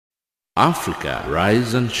Africa,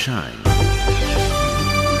 rise and shine.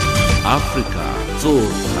 Africa,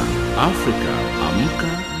 zorka. Africa,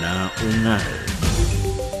 amka na ung'are.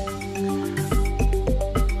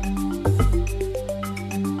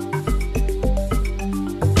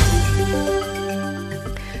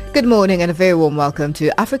 Good morning and a very warm welcome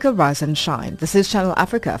to Africa Rise and Shine. This is Channel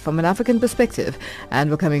Africa from an African perspective,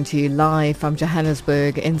 and we're coming to you live from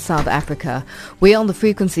Johannesburg in South Africa. We're on the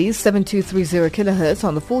frequencies 7230 kHz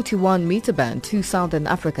on the 41 meter band to Southern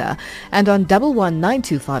Africa and on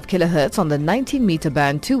 11925 kHz on the 19 meter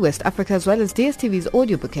band to West Africa, as well as DSTV's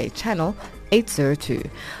audio bouquet channel 802.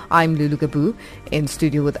 I'm Lulu Gabu in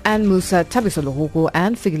studio with Ann Musa, Tabiso Lohoko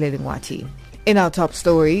and Figile Lingwati. In our top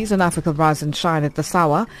stories on Africa Rise and Shine at the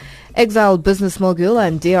Sawa, exiled business mogul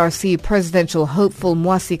and DRC presidential hopeful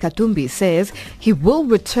Mwasi Katumbi says he will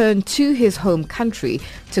return to his home country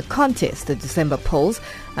to contest the December polls,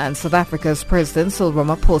 and South Africa's President Cyril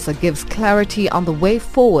Ramaphosa gives clarity on the way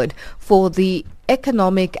forward for the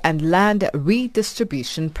economic and land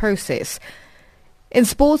redistribution process. In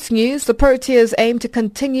sports news, the Proteas aim to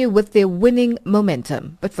continue with their winning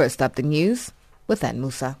momentum. But first up, the news with Ann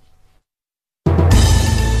Musa.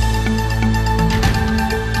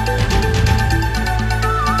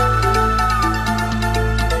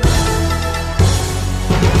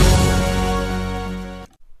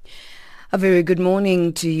 A very good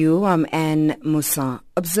morning to you. I'm Ann Musa.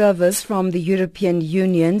 Observers from the European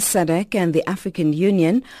Union, SADC and the African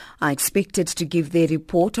Union are expected to give their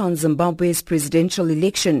report on Zimbabwe's presidential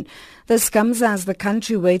election. This comes as the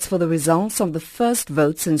country waits for the results of the first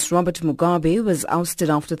vote since Robert Mugabe was ousted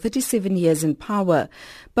after 37 years in power.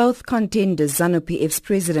 Both contenders, ZANU-PF's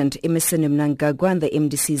President Emmerson Mnangagwa and the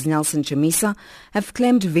MDC's Nelson Chamisa, have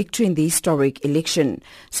claimed victory in the historic election.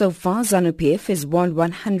 So far, ZANU-PF has won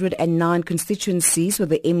 109 constituencies, with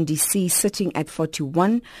the MDC sitting at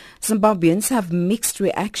 41. Zimbabweans have mixed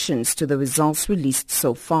reactions to the results released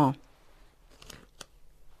so far.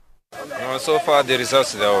 So far the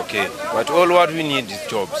results are okay, but all what we need is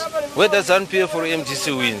jobs. Whether ZANU-PF or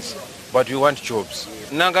MDC wins, but we want jobs.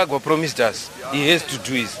 Mnangagwa promised us, he has to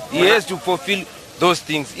do it. He has to fulfill those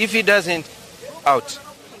things. If he doesn't, out.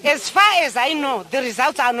 As far as I know, the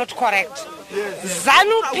results are not correct.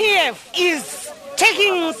 ZANU-PF is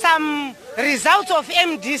taking some results of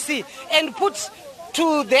MDC and puts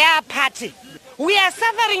to their party. We are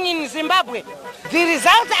suffering in Zimbabwe. The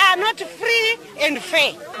results are not free and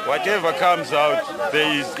fair. Whatever comes out,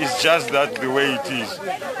 is just that the way it is.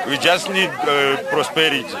 We just need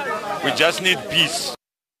prosperity. We just need peace.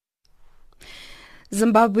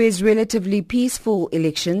 Zimbabwe's relatively peaceful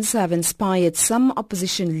elections have inspired some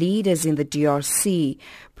opposition leaders in the DRC.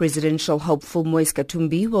 Presidential hopeful Moise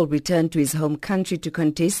Katumbi will return to his home country to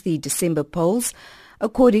contest the December polls.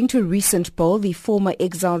 According to a recent poll, the former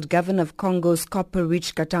exiled governor of Congo's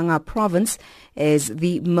copper-rich Katanga province is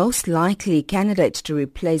the most likely candidate to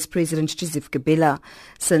replace President Joseph Kabila.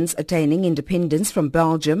 Since attaining independence from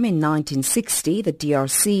Belgium in 1960, the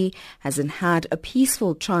DRC hasn't had a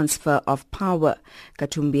peaceful transfer of power.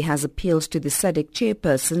 Katumbi has appealed to the SADC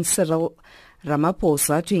chairperson Cyril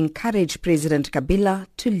Ramaphosa to encourage President Kabila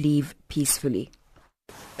to leave peacefully.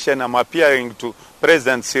 I'm appealing to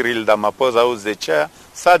President Cyril Ramaphosa, who is the chair,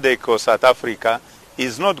 SADC or South Africa,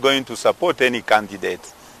 is not going to support any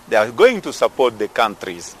candidate. They are going to support the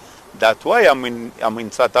countries. That's why I'm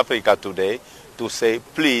in South Africa today to say,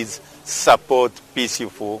 please support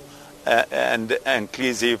peaceful and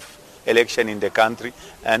inclusive election in the country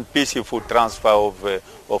and peaceful transfer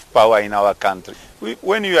of power in our country.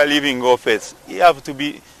 When you are leaving office, you have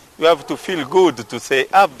to feel good to say,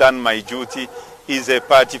 I've done my duty. Is a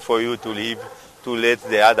party for you to leave, to let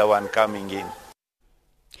the other one coming in.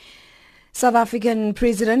 South African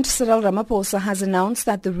President Cyril Ramaphosa has announced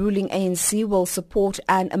that the ruling ANC will support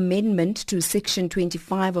an amendment to Section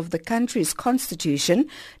 25 of the country's constitution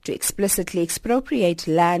to explicitly expropriate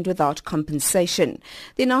land without compensation.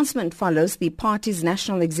 The announcement follows the party's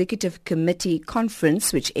National Executive Committee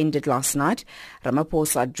conference, which ended last night.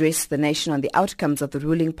 Ramaphosa addressed the nation on the outcomes of the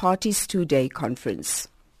ruling party's two-day conference.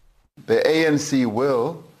 The ANC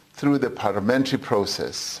will, through the parliamentary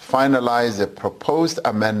process, finalize a proposed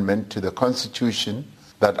amendment to the Constitution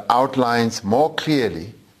that outlines more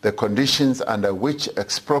clearly the conditions under which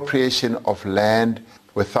expropriation of land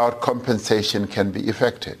without compensation can be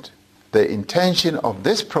effected. The intention of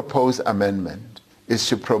this proposed amendment is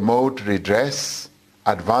to promote redress,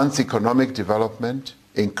 advance economic development,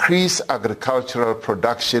 increase agricultural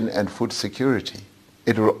production and food security.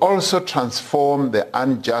 It will also transform the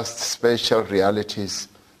unjust spatial realities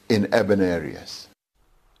in urban areas.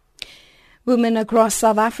 Women across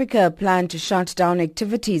South Africa plan to shut down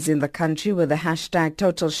activities in the country with the hashtag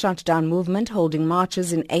Total Shutdown movement holding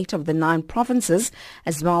marches in 8 of the 9 provinces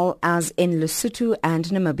as well as in Lesotho and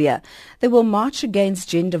Namibia. They will march against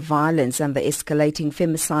gender violence and the escalating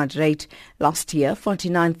femicide rate. Last year,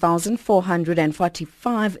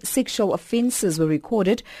 49,445 sexual offences were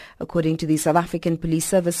recorded, according to the South African Police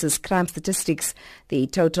Service's crime statistics. The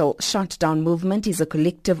Total Shutdown movement is a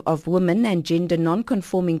collective of women and gender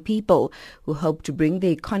non-conforming people who hope to bring the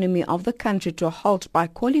economy of the country to a halt by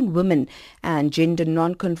calling women and gender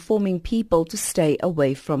non-conforming people to stay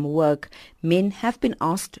away from work. Men have been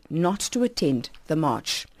asked not to attend the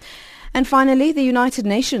march. And finally, the United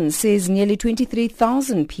Nations says nearly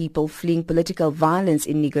 23,000 people fleeing political violence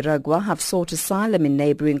in Nicaragua have sought asylum in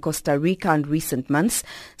neighboring Costa Rica in recent months.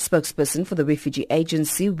 Spokesperson for the refugee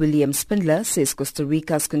agency, William Spindler, says Costa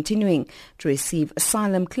Rica is continuing to receive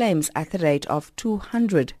asylum claims at the rate of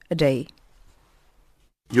 200 a day.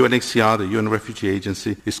 UNHCR, the UN Refugee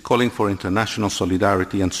Agency, is calling for international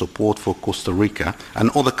solidarity and support for Costa Rica and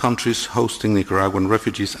other countries hosting Nicaraguan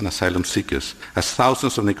refugees and asylum seekers, as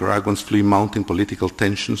thousands of Nicaraguans flee mounting political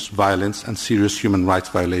tensions, violence and serious human rights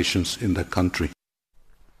violations in the country.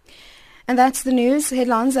 And that's the news.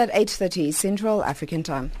 Headlines at 8:30 Central African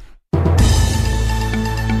Time.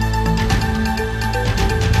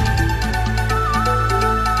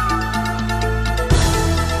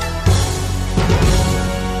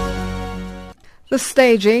 The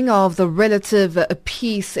staging of the relative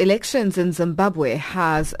peace elections in Zimbabwe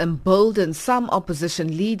has emboldened some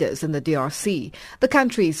opposition leaders in the DRC. The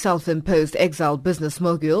country's self-imposed exiled business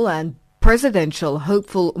mogul and presidential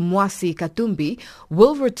hopeful Mwasi Katumbi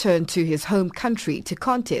will return to his home country to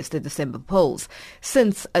contest the December polls.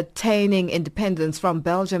 Since attaining independence from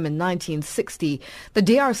Belgium in 1960, the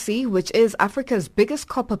DRC, which is Africa's biggest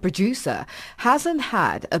copper producer, hasn't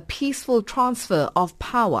had a peaceful transfer of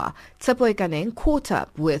power. Tsepo Ekaneng caught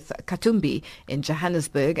up with Katumbi in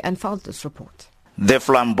Johannesburg and filed this report. The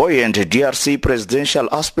flamboyant DRC presidential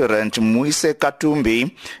aspirant Mwasi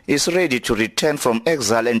Katumbi is ready to return from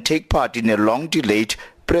exile and take part in a long-delayed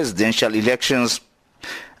presidential elections.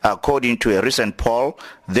 According to a recent poll,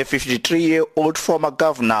 the 53-year-old former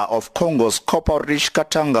governor of Congo's copper-rich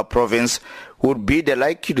Katanga province would be the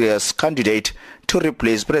likeliest candidate to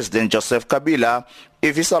replace President Joseph Kabila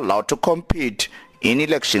if he's allowed to compete in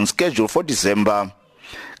elections scheduled for December.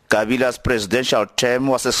 Kabila's presidential term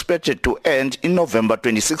was expected to end in November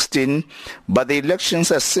 2016, but the elections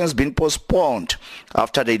has since been postponed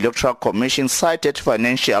after the Electoral Commission cited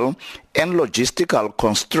financial and logistical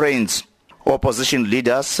constraints. Opposition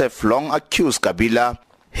leaders have long accused Kabila,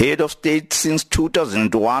 head of state since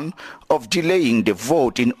 2001, of delaying the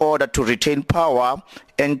vote in order to retain power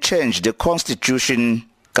and change the constitution.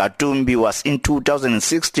 Katumbi was in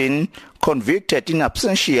 2016 convicted in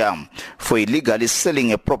absentia for illegally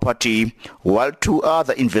selling a property, while 2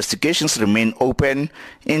 other investigations remain open,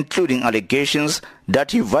 including allegations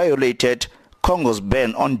that he violated Congo's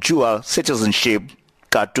ban on dual citizenship.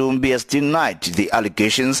 Katumbi has denied the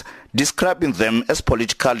allegations, describing them as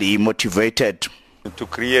politically motivated. To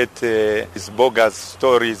create these bogus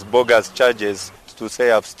stories, bogus charges, to say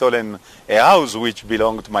I've stolen a house which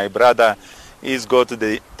belonged to my brother. He's got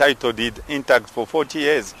the title deed intact for 40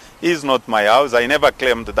 years. It's not my house. I never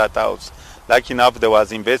claimed that house. Lucky enough, there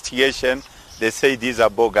was investigation. They say these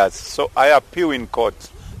are bogus. So I appeal in court.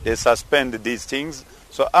 They suspend these things.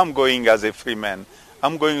 So I'm going as a free man.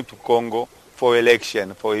 I'm going to Congo for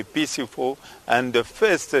election, for a peaceful and the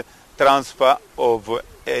first transfer of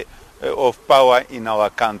power in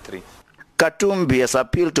our country. Katumbi has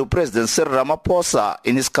appealed to President Cyril Ramaphosa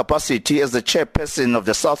in his capacity as the chairperson of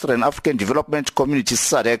the Southern African Development Community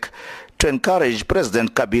SADC to encourage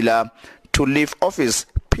President Kabila to leave office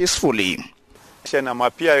peacefully. I'm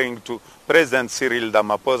appealing to President Cyril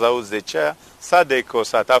Ramaphosa, who is the chair. SADC or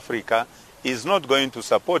South Africa is not going to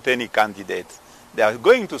support any candidate. They are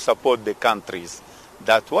going to support the countries.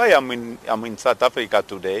 That's why I'm in South Africa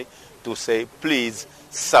today to say, please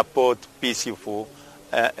support peaceful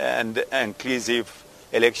and inclusive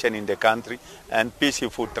election in the country and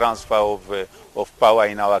peaceful transfer of power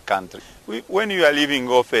in our country. When you are leaving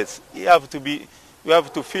office, you have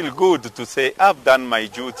to feel good to say, I've done my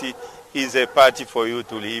duty. Is a party for you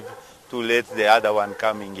to leave, to let the other one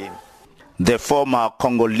coming in. The former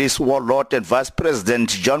Congolese warlord and Vice President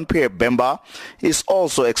Jean-Pierre Bemba is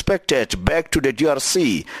also expected back to the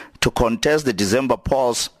DRC to contest the December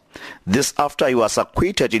polls. This after he was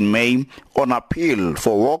acquitted in May on appeal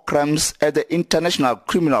for war crimes at the International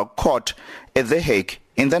Criminal Court at The Hague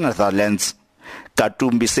in the Netherlands.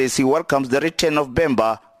 Katumbi says he welcomes the return of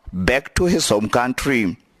Bemba back to his home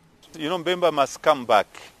country. You know, Mbemba must come back.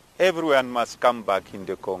 Everyone must come back in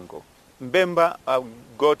the Congo. Mbemba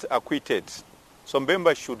got acquitted. So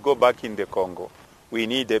Mbemba should go back in the Congo. We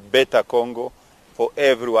need a better Congo for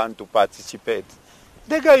everyone to participate.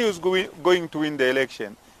 The guy who's going to win the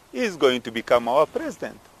election is going to become our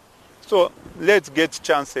president. So let's get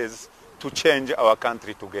chances to change our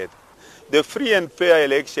country together. The free and fair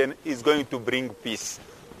election is going to bring peace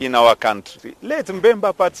in our country. Let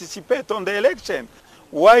Mbemba participate on the election.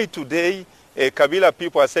 Why today Kabila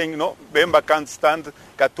people are saying, no, Mbemba can't stand,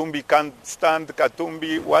 Katumbi can't stand,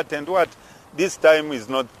 Katumbi what and what. This time is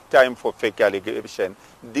not time for fake allegation.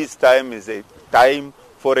 This time is a time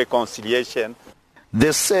for reconciliation.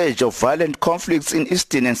 The surge of violent conflicts in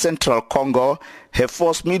eastern and central Congo have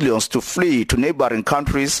forced millions to flee to neighboring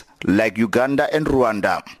countries like Uganda and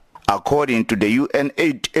Rwanda. According to the UN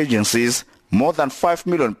aid agencies, more than 5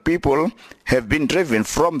 million people have been driven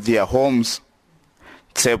from their homes.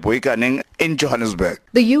 Tshepo Ikaning in Johannesburg.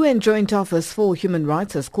 The UN Joint Office for Human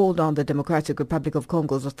Rights has called on the Democratic Republic of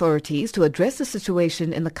Congo's authorities to address the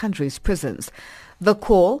situation in the country's prisons. The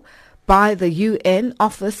call by the UN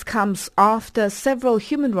office comes after several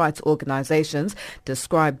human rights organizations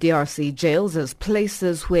describe DRC jails as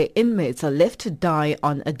places where inmates are left to die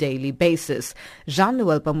on a daily basis.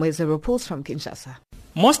 Jean-Noel Pamweza reports from Kinshasa.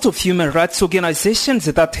 Most of human rights organizations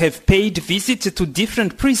that have paid visits to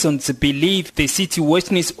different prisons believe the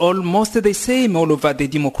situation is almost the same all over the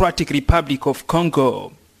Democratic Republic of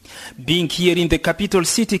Congo. Being here in the capital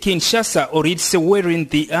city Kinshasa or elsewhere in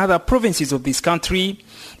the other provinces of this country,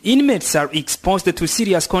 inmates are exposed to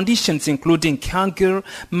serious conditions including hunger,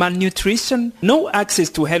 malnutrition, no access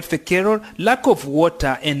to health care, lack of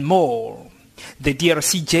water and more. The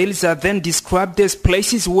DRC jails are then described as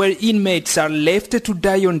places where inmates are left to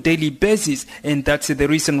die on a daily basis, and that's the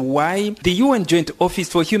reason why the UN Joint Office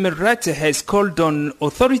for Human Rights has called on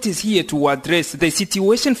authorities here to address the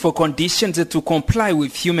situation for conditions to comply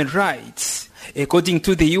with human rights. According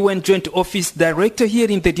to the UN Joint Office Director here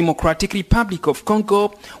in the Democratic Republic of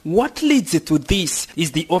Congo, what leads to this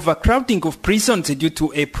is the overcrowding of prisons due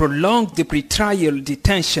to a prolonged pretrial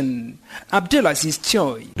detention. Abdelaziz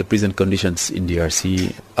Choi. The prison conditions in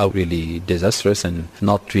DRC are really disastrous and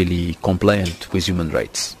not really compliant with human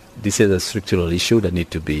rights. This is a structural issue that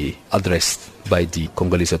needs to be addressed by the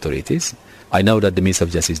Congolese authorities. I know that the Minister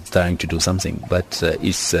of Justice is trying to do something, but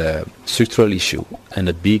it's a structural issue and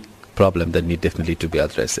a big problem that need definitely to be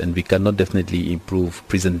addressed, and we cannot definitely improve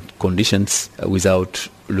prison conditions without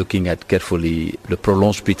looking at carefully the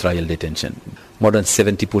prolonged pretrial detention. More than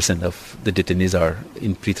 70% of the detainees are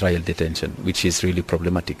in pretrial detention, which is really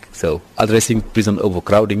problematic. So addressing prison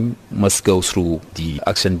overcrowding must go through the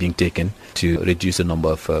action being taken to reduce the number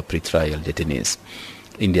of pretrial detainees.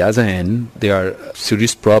 On the other hand, there are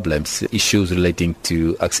serious problems, issues relating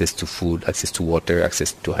to access to food, access to water,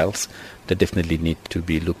 access to health that definitely need to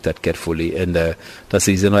be looked at carefully. And that's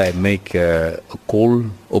the reason why I make a call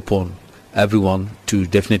upon everyone to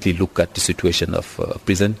definitely look at the situation of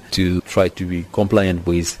prison to try to be compliant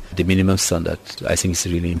with the minimum standard. I think it's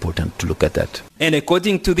really important to look at that. And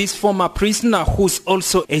according to this former prisoner, who's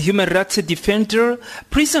also a human rights defender,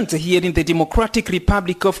 prisons here in the Democratic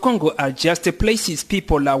Republic of Congo are just places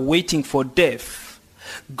people are waiting for death.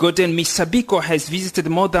 Gordon Misabiko has visited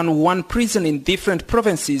more than one prison in different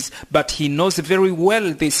provinces, but he knows very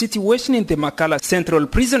well the situation in the Makala Central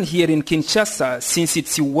Prison here in Kinshasa, since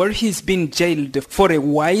it's where he's been jailed for a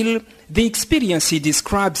while. The experience he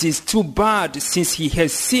describes is too bad, since he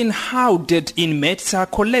has seen how dead inmates are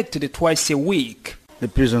collected twice a week. The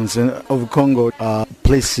prisons of Congo are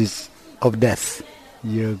places of death.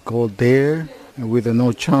 You go there with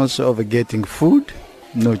no chance of getting food,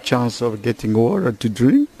 no chance of getting water to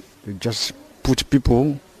drink. They just put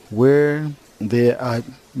people where they are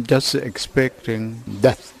just expecting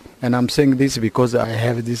death. And I'm saying this because I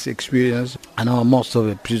have this experience. I know most of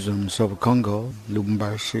the prisons of Congo,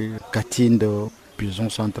 Lubumbashi, Katindo, Prison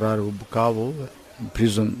Central of Bukavu,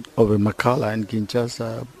 prison of Makala and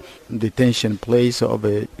Kinshasa, detention place of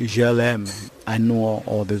GLM. I know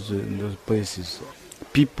all those places.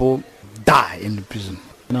 People die in the prison.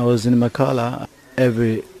 When I was in Makala,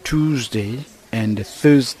 every Tuesday and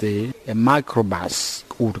Thursday, a microbus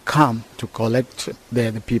would come to collect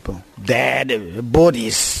dead people. Dead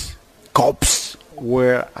bodies, corpses.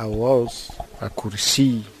 Where I was, I could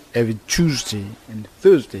see every Tuesday and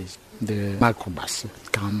Thursdays, the microbus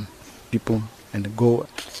come, people, and go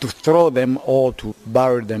to throw them or to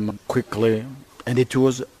bury them quickly And it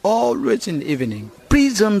was always in the evening.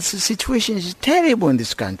 Prisons situation is terrible in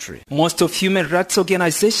this country. Most of human rights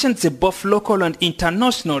organizations, both local and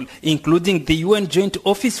international, including the UN Joint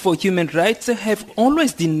Office for Human Rights, have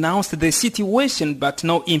always denounced the situation, but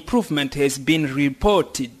no improvement has been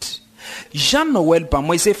reported. Jean-Noel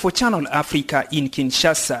Bamweze for Channel Africa in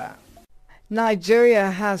Kinshasa.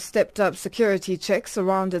 Nigeria has stepped up security checks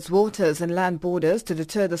around its waters and land borders to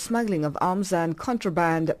deter the smuggling of arms and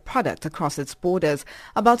contraband product across its borders.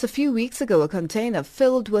 About a few weeks ago, a container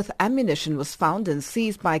filled with ammunition was found and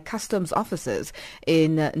seized by customs officers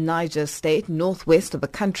in Niger State, northwest of the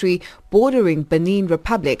country bordering Benin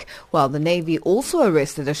Republic, while the Navy also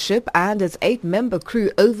arrested a ship and its 8-member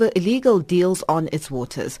crew over illegal deals on its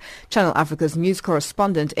waters. Channel Africa's news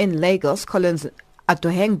correspondent in Lagos, Collins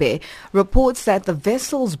Atohengbe, reports that the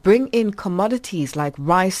vessels bring in commodities like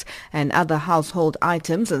rice and other household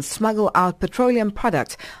items and smuggle out petroleum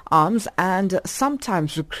products, arms, and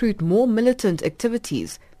sometimes recruit more militant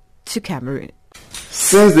activities to Cameroon.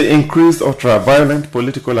 Since the increased ultra-violent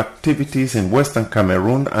political activities in Western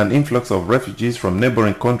Cameroon and influx of refugees from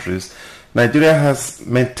neighboring countries, Nigeria has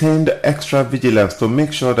maintained extra vigilance to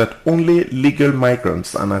make sure that only legal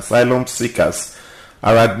migrants and asylum seekers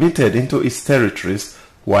are admitted into its territories,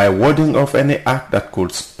 while warding off any act that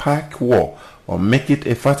could spark war or make it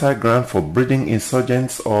a fertile ground for breeding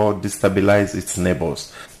insurgents or destabilize its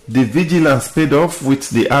neighbors. The vigilance paid off with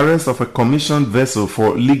the arrest of a commissioned vessel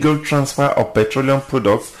for legal transfer of petroleum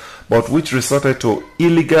products, but which resorted to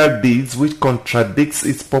illegal deeds which contradicts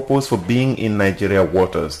its purpose for being in Nigeria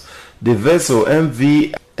waters. The vessel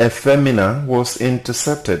MV Efemina was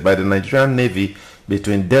intercepted by the Nigerian Navy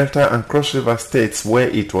between Delta and Cross River states, where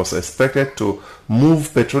it was expected to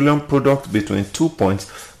move petroleum products between 2 points,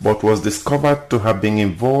 but was discovered to have been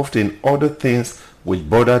involved in other things which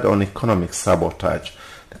bordered on economic sabotage.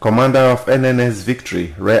 The commander of NNS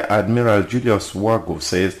Victory, Rear Admiral Julius Wago,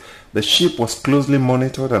 says the ship was closely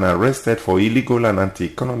monitored and arrested for illegal and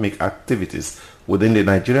anti-economic activities within the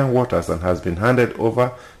Nigerian waters and has been handed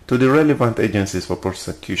over to the relevant agencies for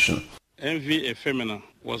prosecution. MV Efemina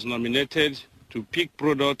was nominated to pick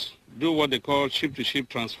product, do what they call ship-to-ship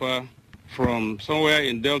transfer from somewhere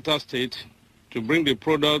in Delta State to bring the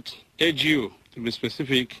product, AGU to be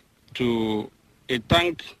specific, to a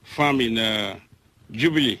tank farm in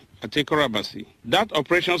Jubilee at Tekorabasi. That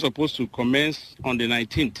operation was supposed to commence on the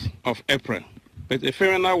 19th of April, but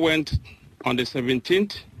Efemina went on the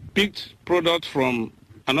 17th, picked product from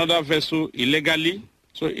another vessel illegally.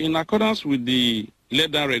 So in accordance with the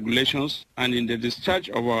laid down regulations and in the discharge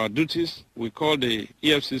of our duties, we call the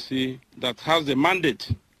EFCC that has the mandate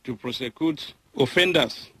to prosecute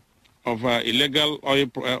offenders of illegal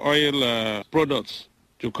oil products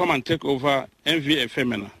to come and take over MV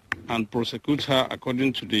Efemina and prosecute her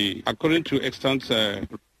according to extant and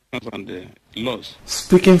the laws.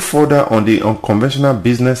 Speaking further on the unconventional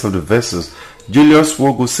business of the vessels, Julius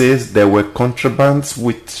Wogu says there were contrabands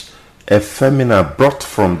which Efemina brought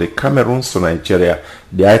from the Cameroon to Nigeria.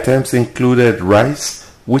 The items included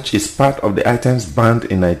rice, which is part of the items banned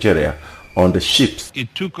in Nigeria on the ships.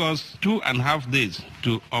 It took us 2.5 days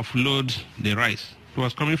to offload the rice. It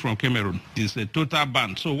was coming from Cameroon. It's a total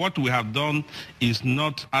ban. So what we have done is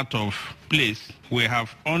not out of place. We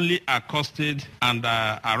have only accosted and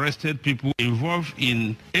arrested people involved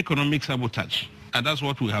in economic sabotage. And that's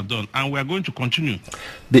what we have done, and we are going to continue.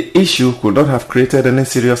 The issue could not have created any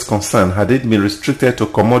serious concern had it been restricted to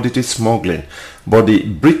commodity smuggling, but the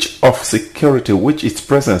breach of security which its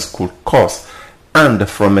presence could cause, and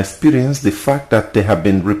from experience the fact that there have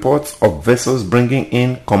been reports of vessels bringing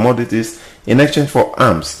in commodities in exchange for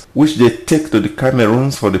arms, which they take to the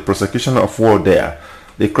Cameroons for the prosecution of war there.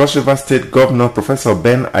 The Cross River State Governor, Professor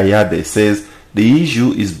Ben Ayade, says the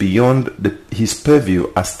issue is beyond his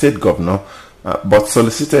purview as State Governor, but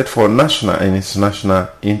solicited for national and international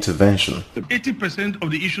intervention. 80%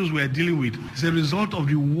 of the issues we are dealing with is a result of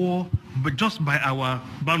the war, but just by our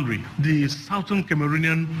boundary, the southern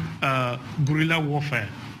Cameroonian guerrilla warfare,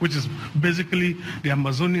 which is basically the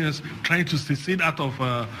Amazonians trying to secede out of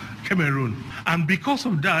Cameroon. And because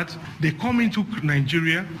of that, they come into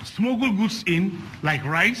Nigeria, smuggle goods in, like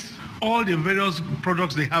rice, all the various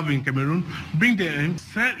products they have in Cameroon, bring them in,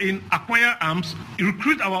 sell in, acquire arms,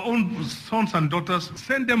 recruit our own sons and daughters,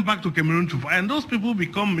 send them back to Cameroon to fight, and those people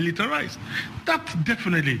become militarized. That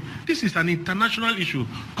definitely, this is an international issue,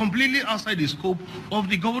 completely outside the scope of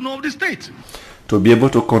the governor of the state. To be able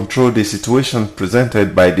to control the situation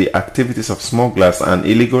presented by the activities of smugglers and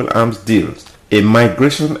illegal arms deals, A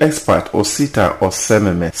migration expert, Osita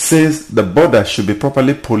Osememe, says the border should be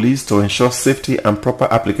properly policed to ensure safety and proper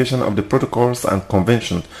application of the protocols and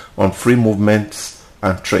conventions on free movements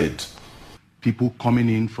and trade. People coming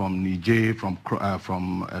in from Niger,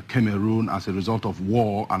 from Cameroon as a result of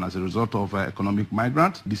war and as a result of economic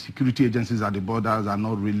migrants. The security agencies at the borders are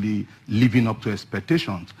not really living up to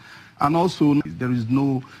expectations. And also, there is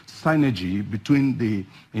no synergy between the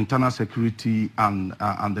internal security and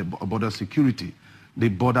the border security. The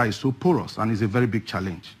border is so porous and is a very big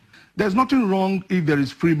challenge. There's nothing wrong if there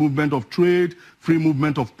is free movement of trade, free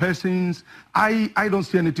movement of persons. I don't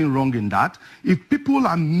see anything wrong in that. If people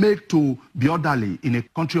are made to be orderly in a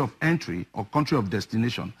country of entry or country of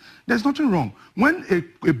destination, there's nothing wrong. When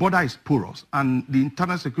a border is porous and the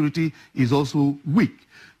internal security is also weak,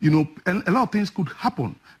 a lot of things could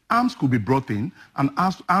happen. Arms could be brought in and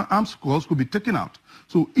arms could be taken out.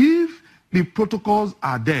 So if the protocols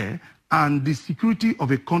are there and the security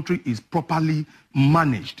of a country is properly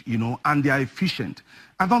managed, and they are efficient,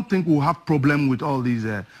 I don't think we'll have problem with all these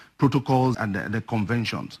protocols and the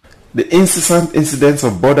conventions. The incessant incidents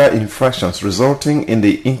of border infractions resulting in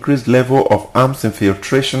the increased level of arms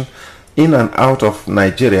infiltration in and out of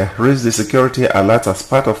Nigeria raised the security alert as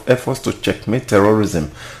part of efforts to checkmate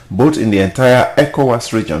terrorism, both in the entire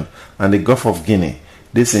ECOWAS region and the Gulf of Guinea.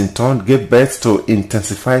 This in turn gave birth to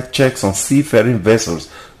intensified checks on seafaring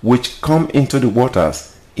vessels which come into the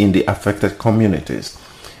waters in the affected communities.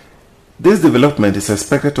 This development is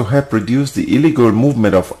expected to help reduce the illegal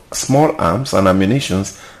movement of small arms and ammunition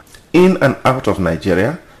in and out of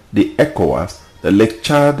Nigeria, the ECOWAS, the Lake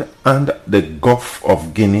Chad and the Gulf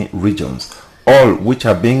of Guinea regions, all which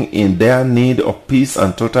are being in their need of peace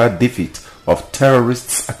and total defeat of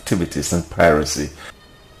terrorists' activities and piracy.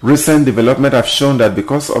 Recent developments have shown that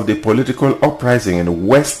because of the political uprising in the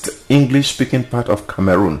West English-speaking part of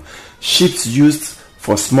Cameroon, ships used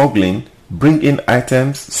for smuggling bring in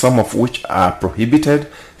items, some of which are prohibited,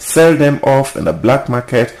 sell them off in the black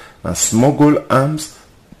market, and smuggle arms,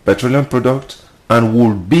 petroleum products, and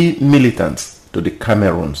would-be militants to the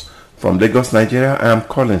Cameroons. From Lagos, Nigeria, I am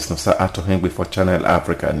Collins Nosa Atohengwi for Channel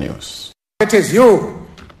Africa News. It is you,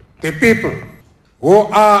 the people, who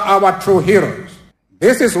are our true heroes.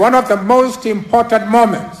 This is one of the most important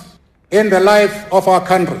moments in the life of our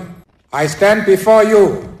country. I stand before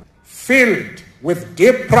you filled with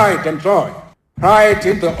deep pride and joy, pride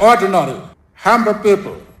in the ordinary, humble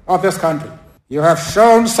people of this country. You have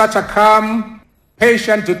shown such a calm,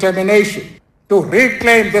 patient determination to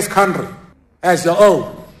reclaim this country as your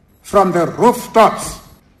own from the rooftops,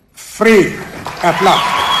 free at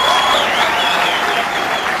last.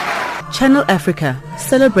 Channel Africa,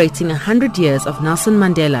 celebrating 100 years of Nelson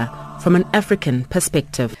Mandela from an African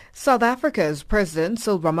perspective. South Africa's President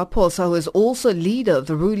Cyril Ramaphosa, who is also leader of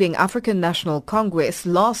the ruling African National Congress,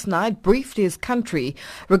 last night briefed his country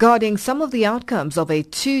regarding some of the outcomes of a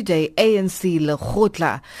two-day ANC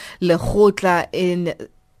Lekgotla. Lekgotla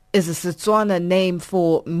is a Setswana name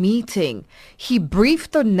for meeting. He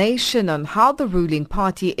briefed the nation on how the ruling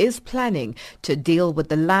party is planning to deal with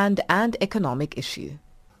the land and economic issue.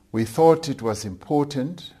 We thought it was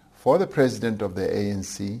important for the president of the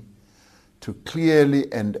ANC to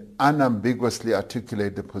clearly and unambiguously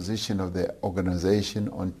articulate the position of the organization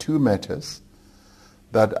on two matters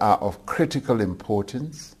that are of critical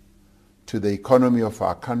importance to the economy of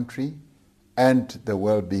our country and the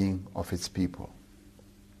well-being of its people.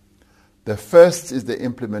 The first is the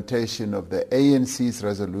implementation of the ANC's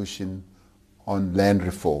resolution on land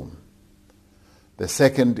reform. The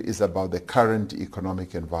second is about the current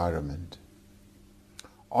economic environment.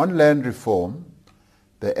 On land reform,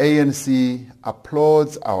 the ANC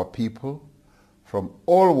applauds our people from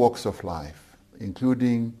all walks of life,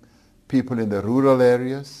 including people in the rural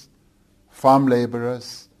areas, farm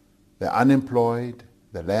laborers, the unemployed,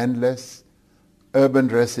 the landless, urban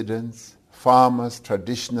residents, farmers,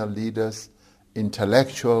 traditional leaders,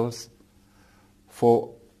 intellectuals,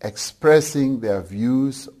 for expressing their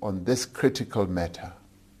views on this critical matter.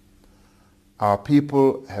 Our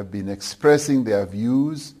people have been expressing their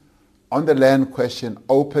views on the land question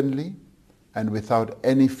openly and without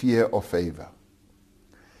any fear or favor.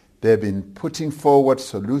 They have been putting forward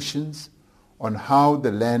solutions on how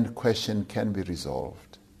the land question can be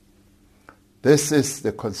resolved. This is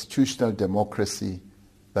the constitutional democracy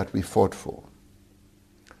that we fought for.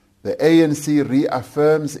 The ANC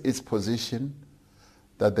reaffirms its position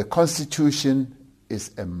that the Constitution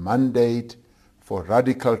is a mandate for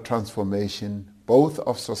radical transformation both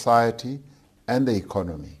of society and the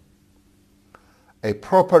economy. A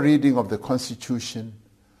proper reading of the Constitution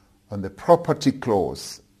on the property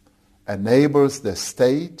clause enables the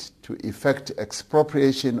state to effect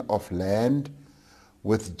expropriation of land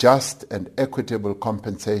with just and equitable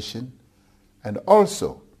compensation, and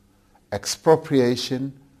also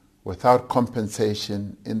expropriation without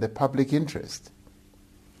compensation in the public interest.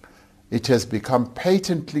 It has become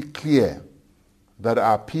patently clear that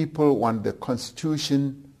our people want the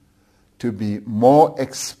Constitution to be more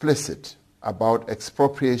explicit about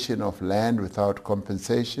expropriation of land without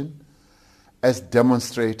compensation, as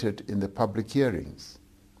demonstrated in the public hearings.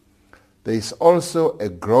 There is also a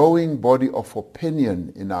growing body of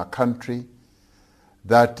opinion in our country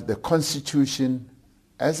that the Constitution,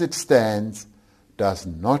 as it stands, does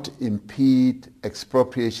not impede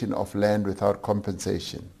expropriation of land without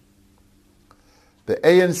compensation. The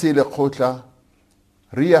ANC Lekgotla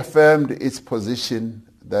reaffirmed its position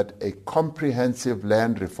that a comprehensive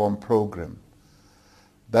land reform program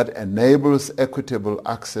that enables equitable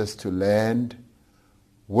access to land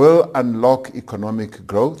will unlock economic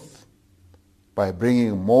growth by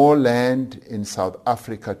bringing more land in South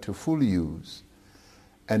Africa to full use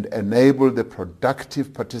and enable the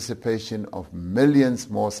productive participation of millions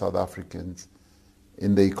more South Africans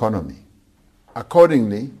in the economy.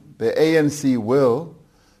 Accordingly, the ANC will,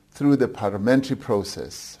 through the parliamentary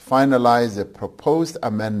process, finalize a proposed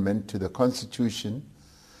amendment to the Constitution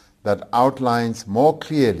that outlines more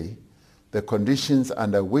clearly the conditions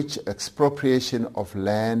under which expropriation of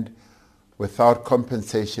land without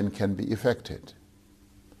compensation can be effected.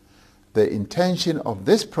 The intention of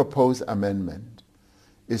this proposed amendment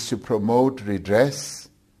is to promote redress,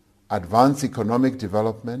 advance economic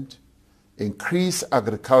development, increase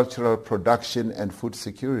agricultural production and food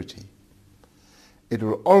security. It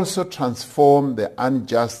will also transform the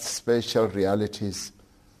unjust spatial realities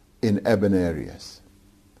in urban areas.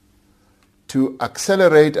 To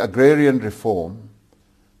accelerate agrarian reform,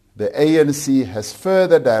 the ANC has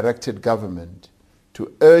further directed government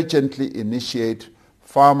to urgently initiate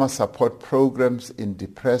farmer support programs in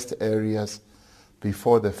depressed areas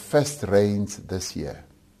before the first rains this year.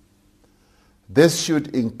 This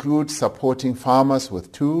should include supporting farmers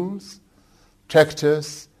with tools,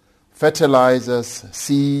 tractors, fertilizers,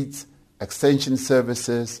 seeds, extension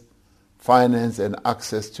services, finance, and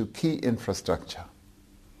access to key infrastructure.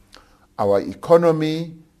 Our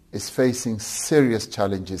economy is facing serious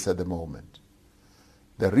challenges at the moment.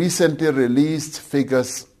 The recently released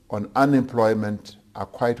figures on unemployment are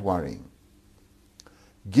quite worrying.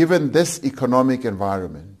 Given this economic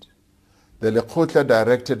environment, the Lekgotla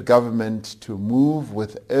directed government to move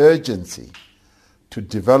with urgency to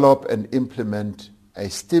develop and implement a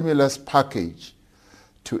stimulus package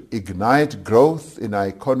to ignite growth in our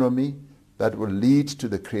economy that will lead to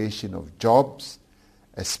the creation of jobs,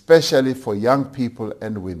 especially for young people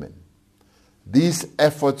and women. These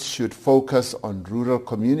efforts should focus on rural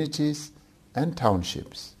communities and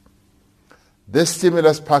townships. This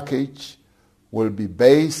stimulus package will be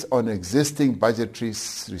based on existing budgetary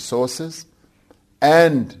resources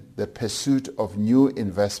and the pursuit of new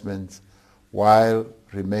investments while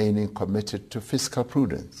remaining committed to fiscal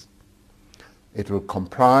prudence. It will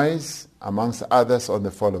comprise, amongst others, on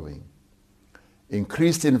the following: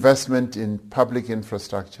 increased investment in public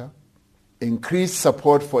infrastructure, increased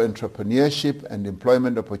support for entrepreneurship and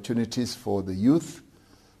employment opportunities for the youth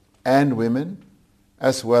and women,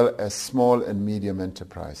 as well as small and medium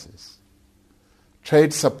enterprises,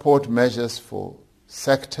 trade support measures for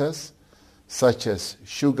sectors such as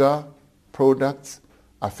sugar products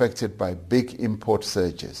affected by big import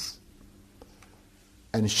surges,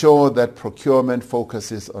 ensure that procurement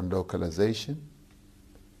focuses on localization,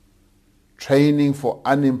 training for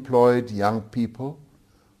unemployed young people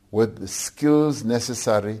with the skills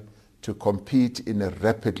necessary to compete in a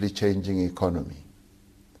rapidly changing economy.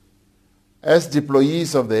 As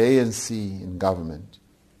deployees of the ANC in government,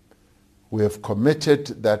 we have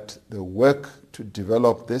committed that the work to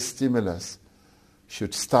develop this stimulus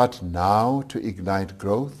should start now to ignite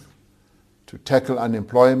growth, to tackle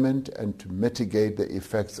unemployment, and to mitigate the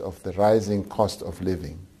effects of the rising cost of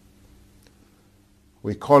living.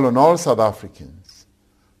 We call on all South Africans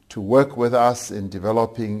to work with us in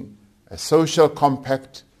developing a social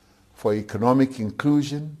compact for economic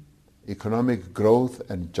inclusion, economic growth,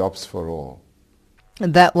 and jobs for all.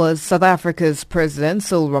 That was South Africa's President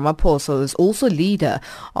Cyril Ramaphosa, who is also leader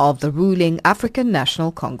of the ruling African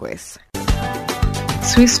National Congress.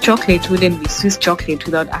 Swiss chocolate wouldn't be Swiss chocolate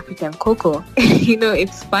without African cocoa.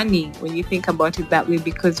 It's funny when you think about it that way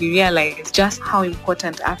because you realize just how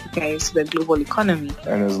important Africa is to the global economy.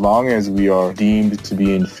 And as long as we are deemed to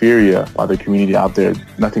be inferior by the community out there,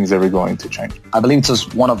 nothing's ever going to change. I believe it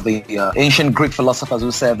was one of the ancient Greek philosophers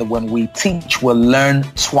who said that when we teach, we'll learn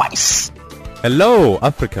twice. Hello,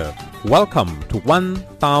 Africa. Welcome to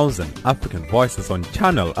 1000 African Voices on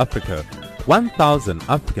Channel Africa. 1000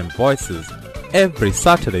 African Voices every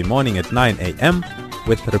Saturday morning at 9 a.m.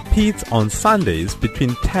 with repeats on Sundays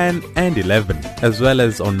between 10 and 11, as well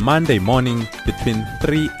as on Monday morning between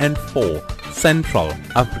 3 and 4 Central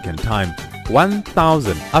African Time.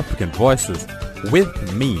 1000 African Voices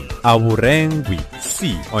with me, Awurengwi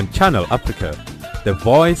C, on Channel Africa, the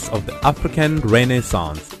voice of the African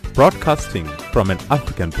Renaissance, broadcasting from an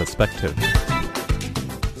African perspective.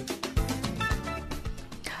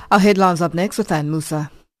 Our headlines up next with Anne Musa.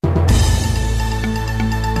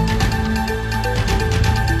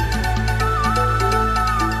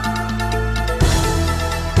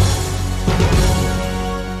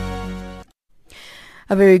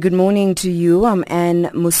 A very good morning to you. I'm Anne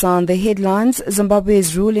Musan. The headlines: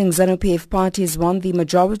 Zimbabwe's ruling ZANU-PF party has won the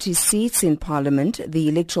majority seats in parliament. The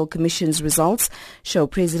Electoral Commission's results show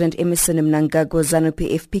President Emmerson Mnangagwa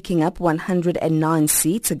ZANU-PF picking up 109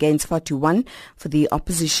 seats against 41 for the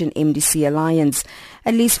opposition MDC alliance.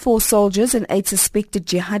 At least 4 soldiers and 8 suspected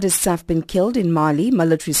jihadists have been killed in Mali.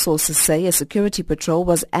 Military sources say a security patrol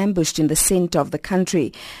was ambushed in the center of the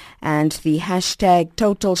country. And the hashtag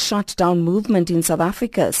Total Shutdown movement in South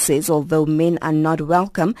Africa says although men are not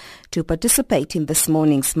welcome to participate in this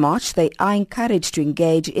morning's march, they are encouraged to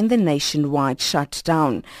engage in the nationwide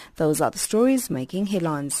shutdown. Those are the stories making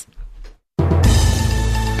headlines.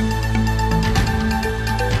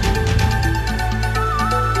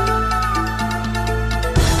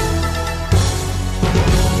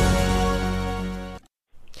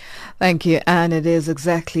 Thank you, and it is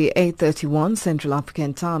exactly 8:31 Central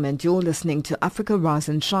African Time, and you're listening to Africa Rise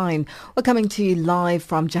and Shine. We're coming to you live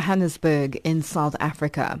from Johannesburg in South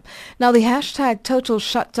Africa. Now, the hashtag Total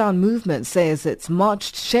Shutdown movement says its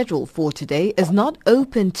march schedule for today is not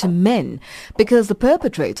open to men because the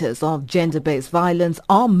perpetrators of gender-based violence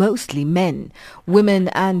are mostly men. Women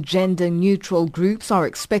and gender-neutral groups are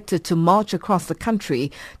expected to march across the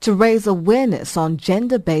country to raise awareness on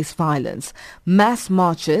gender-based violence. Mass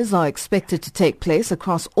marches are expected to take place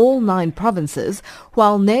across all 9 provinces,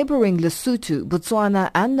 while neighboring Lesotho, Botswana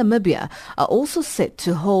and Namibia are also set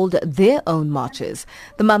to hold their own marches.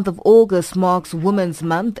 The month of August marks Women's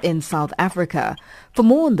Month in South Africa. For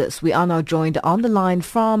more on this, we are now joined on the line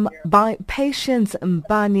by Patience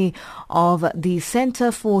Mbani of the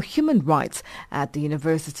Centre for Human Rights at the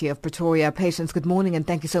University of Pretoria. Patience, good morning, and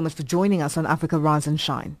thank you so much for joining us on Africa Rise and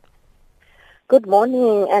Shine. Good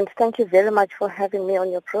morning, and thank you very much for having me on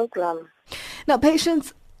your program. Now,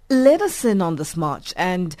 Patience, let us in on this march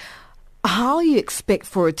and how you expect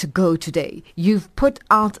for it to go today. You've put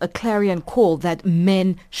out a clarion call that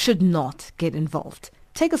men should not get involved.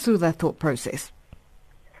 Take us through that thought process.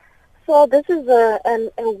 So this is a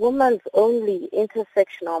woman's only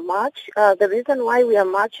intersectional march. The reason why we are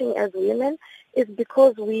marching as women is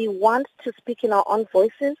because we want to speak in our own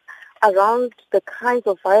voices around the kinds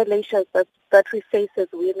of violations that we face as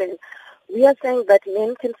women. We are saying that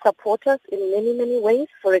men can support us in many, many ways.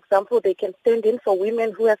 For example, they can stand in for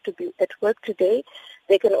women who have to be at work today.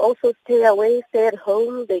 They can also stay away, stay at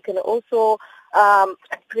home. They can also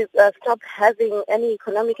stop having any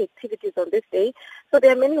economic activities on this day. So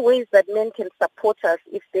there are many ways that men can support us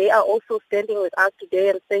if they are also standing with us today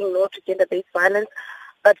and saying no to gender-based violence.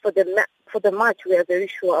 But for the march, we are very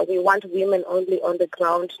sure we want women only on the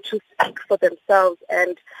ground to speak for themselves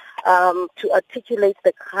and to articulate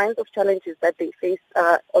the kinds of challenges that they face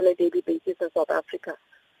on a daily basis in South Africa.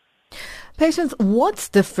 Patience, what's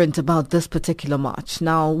different about this particular march?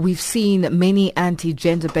 Now, we've seen many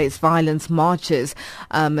anti-gender-based violence marches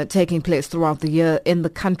taking place throughout the year in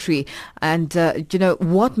the country. And,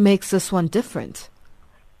 what makes this one different?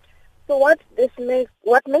 So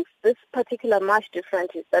what makes this particular march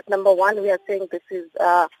different is that, number one, we are saying this is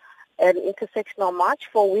an intersectional march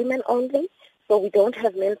for women only. So we don't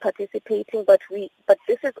have men participating, but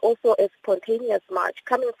this is also a spontaneous march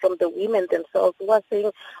coming from the women themselves who are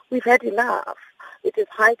saying we've had enough. It is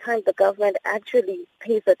high time the government actually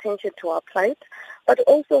pays attention to our plight. But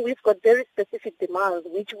also we've got very specific demands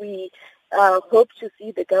which we hope to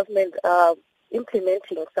see the government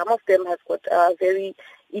implementing. Some of them have got very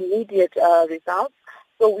immediate results.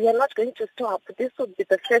 So we are not going to stop. This will be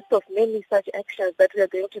the first of many such actions that we are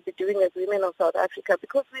going to be doing as women of South Africa,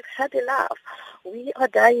 because we've had enough. We are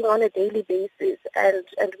dying on a daily basis, and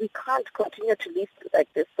we can't continue to live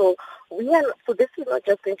like this. So this is not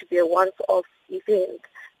just going to be a once-off event.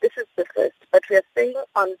 This is the first. But we are saying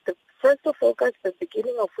on the 1st of August, the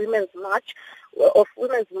beginning of Women's Month,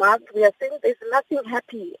 we are saying there's nothing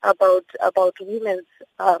happy about Women's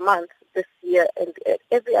Month this year and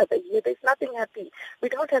every other year. There's nothing happy. We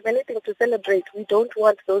don't have anything to celebrate. We don't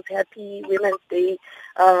want those happy Women's Day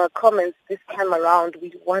comments this time around.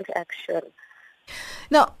 We want action.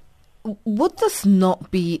 Now, would this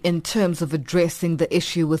not be in terms of addressing the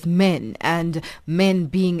issue with men and men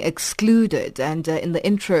being excluded? And in the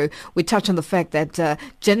intro, we touch on the fact that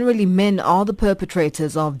generally men are the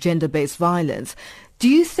perpetrators of gender-based violence. Do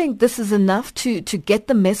you think this is enough to get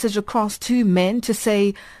the message across to men to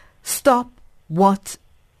say, stop what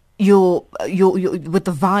you're with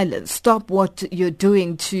the violence, stop what you're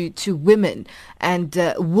doing to women? And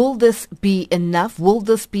will this be enough? Will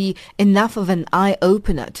this be enough of an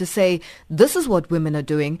eye-opener to say, this is what women are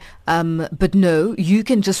doing, but no, you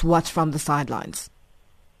can just watch from the sidelines?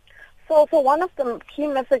 So one of the key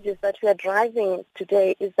messages that we are driving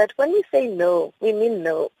today is that when we say no, we mean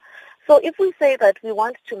no. So if we say that we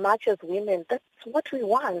want to march as women, that's what we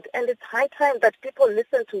want. And it's high time that people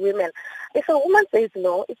listen to women. If a woman says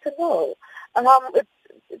no, it's a no.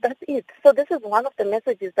 That's it. So this is one of the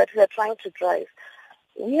messages that we are trying to drive.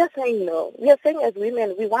 We are saying no. We are saying as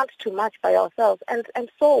women, we want to march by ourselves. And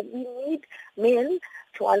so we need men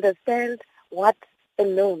to understand what a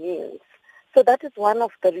no means. So that is one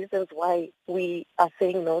of the reasons why we are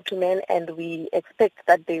saying no to men, and we expect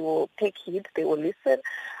that they will take heed, they will listen,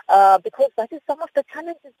 because that is some of the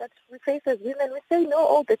challenges that we face as women. We say no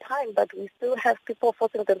all the time, but we still have people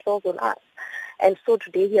forcing themselves on us. And so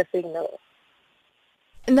today we are saying no.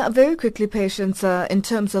 Now, very quickly, Patience, in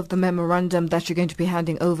terms of the memorandum that you're going to be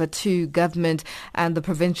handing over to government and the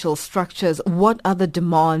provincial structures, what other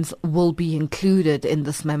demands will be included in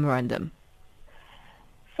this memorandum?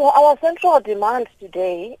 So our central demand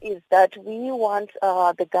today is that we want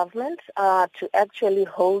the government to actually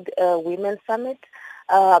hold a Women's Summit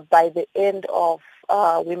by the end of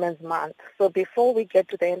Women's Month. So before we get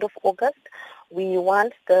to the end of August, we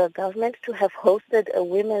want the government to have hosted a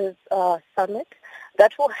Women's Summit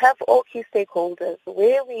that will have all key stakeholders,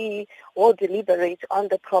 where we will deliberate on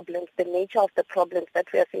the problems, the nature of the problems that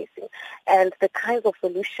we are facing, and the kinds of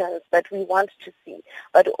solutions that we want to see,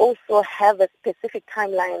 but also have a specific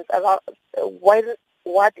timelines around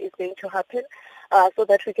what is going to happen, so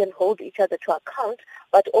that we can hold each other to account,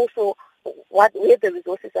 but also where the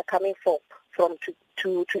resources are coming from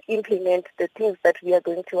to implement the things that we are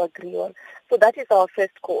going to agree on. So that is our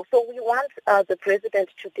first call. So we want the President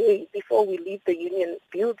today, before we leave the union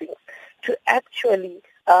buildings, to actually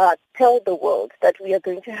tell the world that we are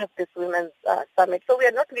going to have this Women's Summit. So we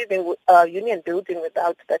are not leaving union building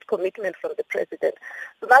without that commitment from the President.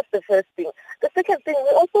 So that's the first thing. The second thing, we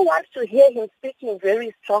also want to hear him speaking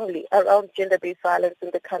very strongly around gender-based violence in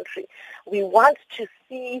the country. We want to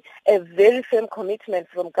see a very firm commitment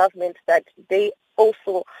from government that they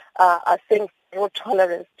also are saying no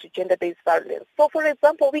tolerance to gender-based violence. So, for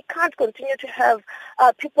example, we can't continue to have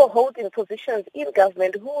people holding positions in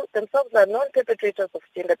government who themselves are non-perpetrators of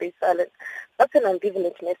gender-based violence. That's an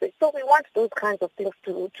ambivalent message. So we want those kinds of things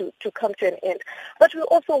to come to an end. But we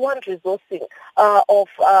also want resourcing of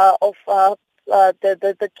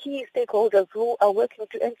the key stakeholders who are working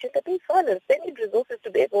to end gender-based violence. They need resources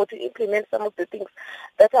to be able to implement some of the things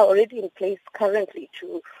that are already in place currently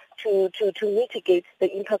to mitigate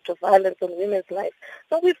the impact of violence on women's lives.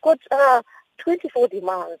 So we've got 24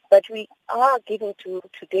 demands that we are giving to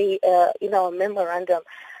today in our memorandum,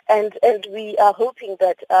 and we are hoping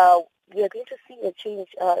that we are going to see a change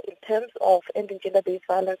in terms of ending gender-based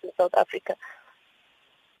violence in South Africa.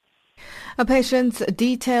 Patience,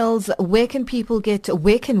 details, where can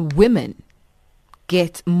women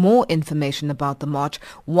get more information about the march?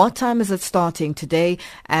 What time is it starting today?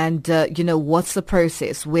 And, what's the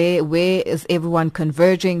process? Where is everyone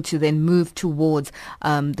converging to then move towards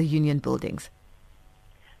the union buildings?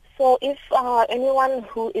 So if anyone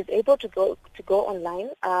who is able to go online,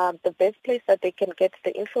 the best place that they can get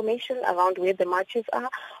the information around where the marches are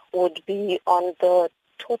would be on the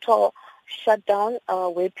Total Shutdown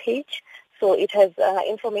webpage. So it has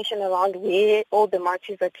information around where all the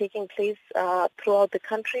marches are taking place throughout the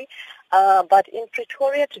country. But in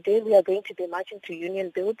Pretoria today, we are going to be marching to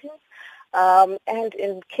union buildings. And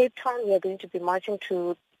in Cape Town, we are going to be marching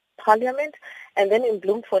to Parliament. And then in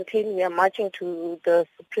Bloemfontein, we are marching to the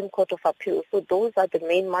Supreme Court of Appeal. So those are the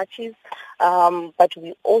main marches. But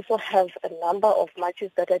we also have a number of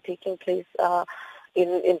marches that are taking place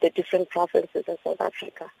in the different provinces in South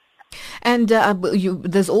Africa. And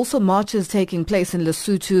there's also marches taking place in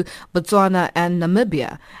Lesotho, Botswana and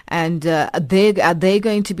Namibia. And are they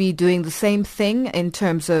going to be doing the same thing in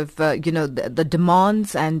terms of, the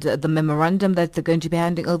demands and the memorandum that they're going to be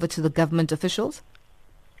handing over to the government officials?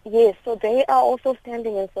 Yes, so they are also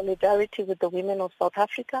standing in solidarity with the women of South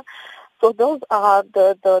Africa. So those are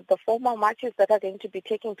the formal marches that are going to be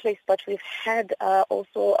taking place, but we've had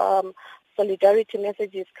also solidarity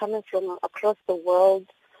messages coming from across the world,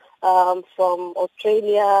 from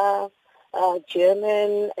Australia,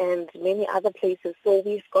 German, and many other places. So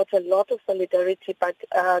we've got a lot of solidarity, but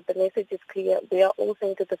the message is clear. We are all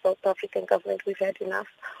saying to the South African government, we've had enough.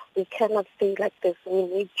 We cannot stay like this. We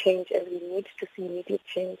need change, and we need to see immediate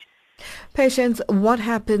change. Patience, what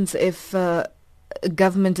happens if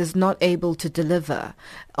government is not able to deliver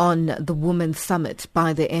on the Women's Summit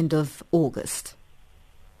by the end of August?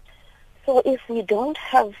 So if we don't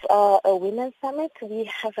have a Women's Summit, we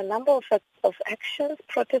have a number of actions,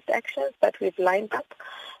 protest actions that we've lined up.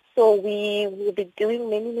 So we will be doing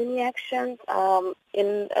many actions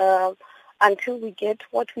until we get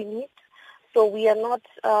what we need. So we are not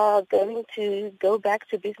going to go back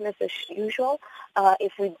to business as usual.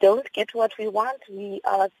 If we don't get what we want, we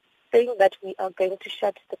are saying that we are going to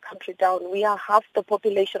shut the country down. We are half the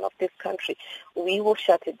population of this country. We will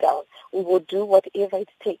shut it down. We will do whatever it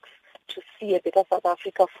takes to see a better South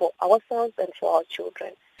Africa for ourselves and for our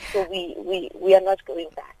children. So we are not going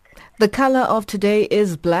back. The color of today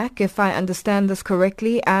is black, if I understand this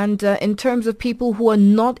correctly. And in terms of people who are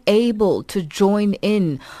not able to join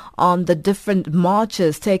in on the different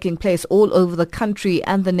marches taking place all over the country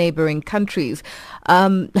and the neighboring countries,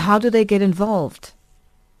 how do they get involved?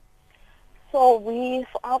 So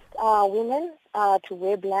we've asked women to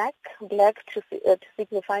wear black to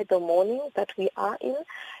signify the mourning that we are in,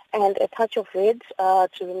 and a touch of red to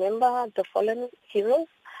remember the fallen heroes,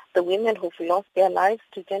 the women who've lost their lives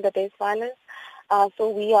to gender-based violence. So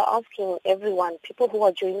we are asking everyone, people who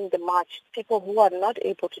are joining the march, people who are not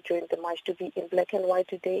able to join the march, to be in black and white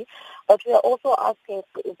today. But we are also asking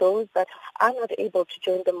those that are not able to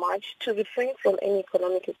join the march to refrain from any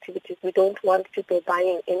economic activities. We don't want people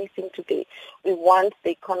buying anything today. We want the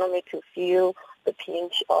economy to feel the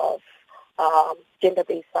pinch of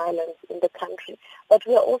gender-based violence in the country. But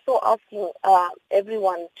we are also asking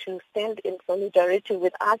everyone to stand in solidarity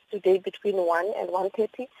with us today between 1 and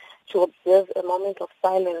 1:30 to observe a moment of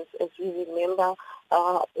silence as we remember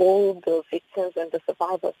all the victims and the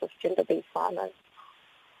survivors of gender-based violence.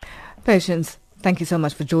 Patience, thank you so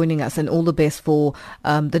much for joining us, and all the best for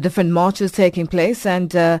the different marches taking place.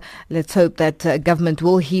 And let's hope that government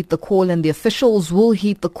will heed the call and the officials will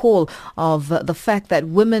heed the call of the fact that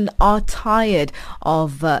women are tired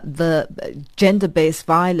of the gender-based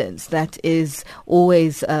violence that is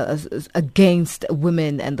always against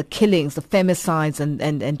women, and the killings, the femicides,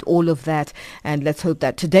 and all of that. And let's hope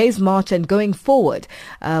that today's march and going forward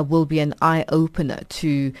will be an eye-opener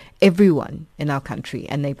to everyone in our country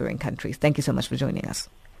and neighboring countries. Thank you so much for joining us.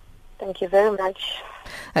 Thank you very much.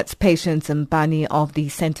 That's Patience Mbani of the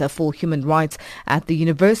Centre for Human Rights at the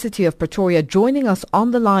University of Pretoria, joining us on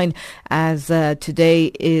the line as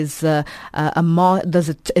today is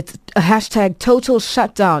it's a hashtag total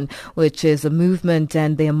shutdown, which is a movement,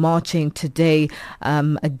 and they are marching today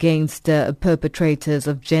against perpetrators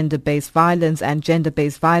of gender-based violence, and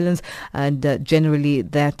generally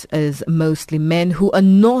that is mostly men who are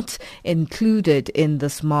not included in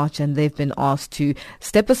this march, and they've been asked to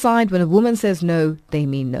step aside. When a woman says no, they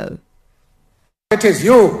mean no. It is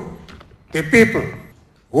you, the people,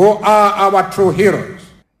 who are our true heroes.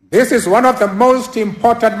 This is one of the most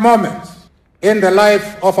important moments in the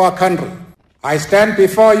life of our country. I stand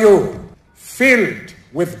before you filled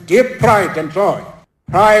with deep pride and joy,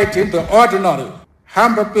 pride in the ordinary,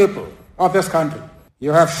 humble people of this country.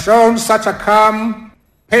 You have shown such a calm,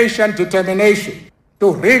 patient determination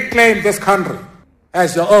to reclaim this country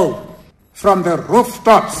as your own from the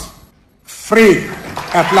rooftops, free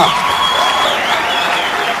at last.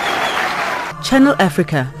 Channel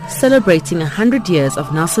Africa, celebrating 100 years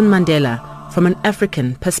of Nelson Mandela from an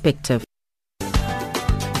African perspective.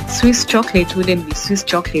 Swiss chocolate wouldn't be Swiss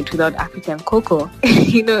chocolate without African cocoa.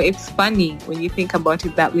 It's funny when you think about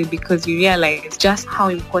it that way, because you realize just how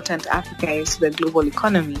important Africa is to the global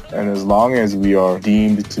economy. And as long as we are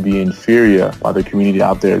deemed to be inferior by the community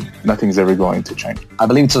out there, nothing's ever going to change. I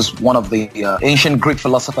believe it was one of the ancient Greek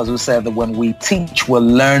philosophers who said that when we teach, we'll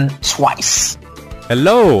learn twice.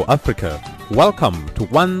 Hello, Africa. Welcome to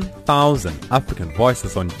 1000 African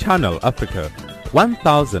Voices on Channel Africa.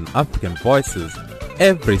 1000 African Voices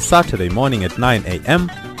every Saturday morning at 9 a.m.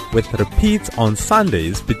 with repeats on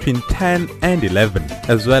Sundays between 10 and 11,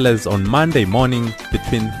 as well as on Monday morning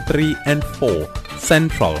between 3 and 4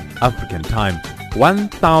 Central African Time.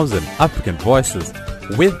 1000 African Voices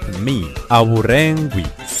with me, Awurengwi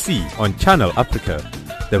C, on Channel Africa,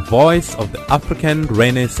 the voice of the African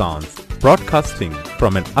Renaissance, broadcasting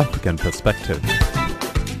from an African perspective.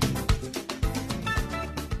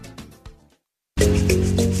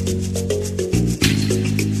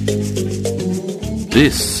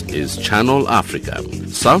 This is Channel Africa,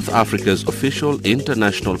 South Africa's official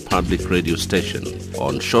international public radio station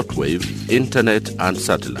on shortwave, internet and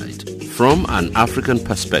satellite. From an African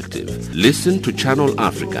perspective, listen to Channel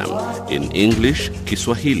Africa in English,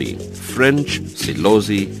 Kiswahili, French,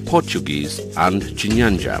 Silozi, Portuguese and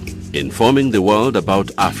Chinyanja, informing the world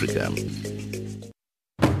about Africa.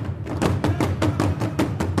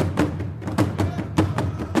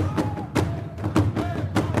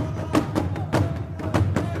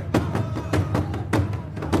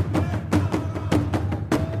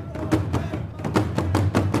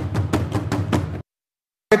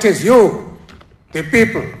 It is you, the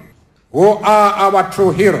people, who are our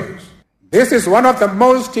true heroes. This is one of the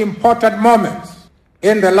most important moments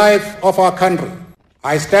in the life of our country.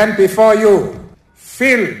 I stand before you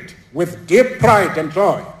filled with deep pride and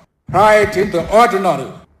joy, pride in the ordinary,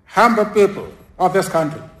 humble people of this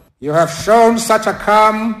country. You have shown such a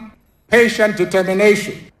calm, patient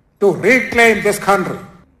determination to reclaim this country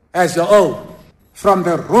as your own from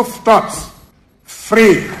the rooftops,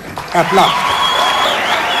 free at last.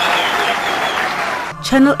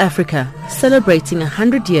 Channel Africa, celebrating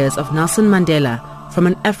 100 years of Nelson Mandela from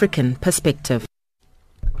an African perspective.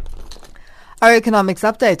 Our economics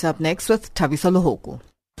update up next with Thabiso Lohoko.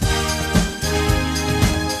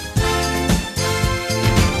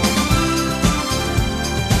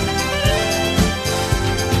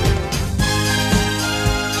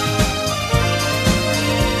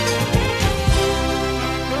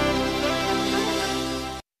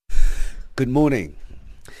 Good morning.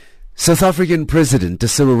 South African President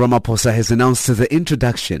Cyril Ramaphosa has announced the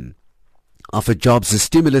introduction of a jobs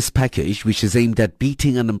stimulus package which is aimed at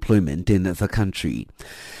beating unemployment in the country.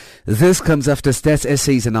 This comes after Stats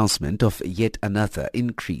SA's announcement of yet another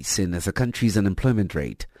increase in the country's unemployment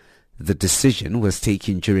rate. The decision was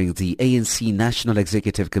taken during the ANC National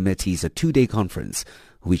Executive Committee's two-day conference,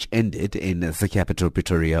 which ended in the capital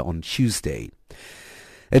Pretoria on Tuesday.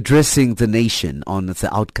 Addressing the nation on the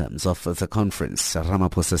outcomes of the conference,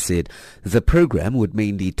 Ramaphosa said the program would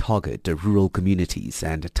mainly target rural communities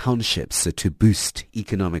and townships to boost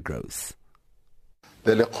economic growth.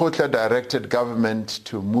 The Lekgotla directed government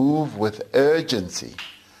to move with urgency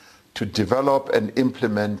to develop and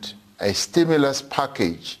implement a stimulus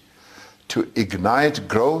package to ignite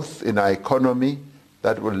growth in our economy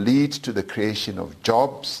that will lead to the creation of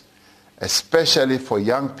jobs, especially for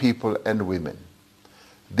young people and women.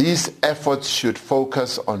 These efforts should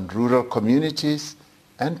focus on rural communities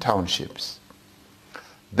and townships.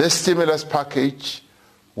 This stimulus package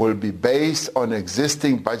will be based on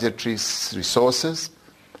existing budgetary resources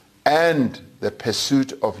and the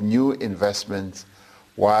pursuit of new investments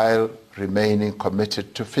while remaining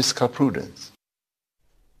committed to fiscal prudence.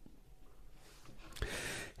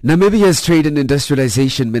 Namibia's Trade and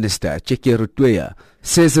Industrialization Minister, Tshekero Tweya,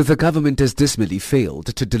 says that the government has dismally failed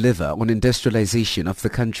to deliver on industrialization of the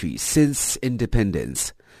country since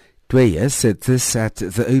independence. Tweya said this at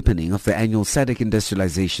the opening of the annual SADC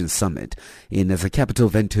Industrialization Summit in the capital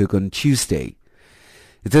Windhoek on Tuesday.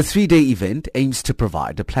 The 3-day event aims to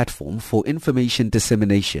provide a platform for information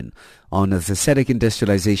dissemination on the SADC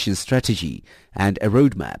industrialization strategy and a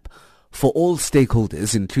roadmap for all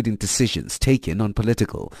stakeholders, including decisions taken on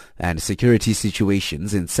political and security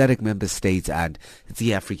situations in SADC member states and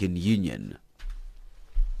the African Union.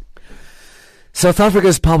 South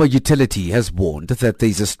Africa's power utility has warned that there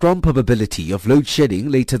is a strong probability of load shedding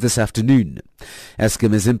later this afternoon.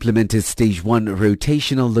 Eskom has implemented stage 1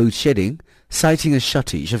 rotational load shedding, citing a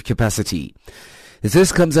shortage of capacity.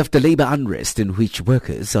 This comes after labour unrest in which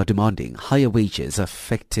workers are demanding higher wages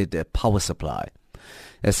affected power supply.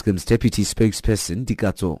 Eskom's deputy spokesperson,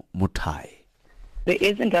 Dikatso Motai. There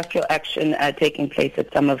is industrial action taking place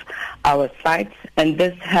at some of our sites, and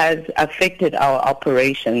this has affected our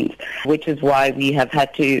operations, which is why we have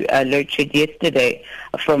had to load shed yesterday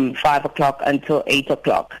from 5 o'clock until 8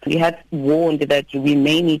 o'clock. We had warned that we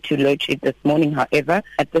may need to load shed this morning. However,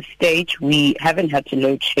 at this stage, we haven't had to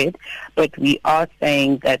load shed, but we are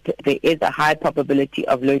saying that there is a high probability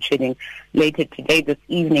of load shedding later today, this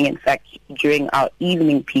evening, in fact, during our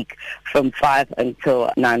evening peak from 5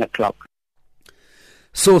 until 9 o'clock.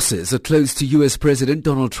 Sources close to U.S. President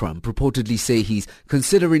Donald Trump reportedly say he's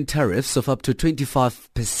considering tariffs of up to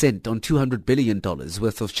 25% on $200 billion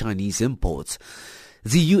worth of Chinese imports.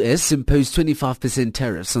 The U.S. imposed 25%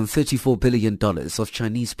 tariffs on $34 billion of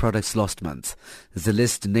Chinese products last month. The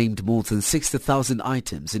list named more than 60,000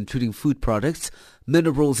 items, including food products,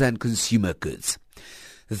 minerals and consumer goods.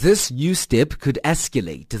 This new step could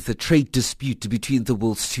escalate the trade dispute between the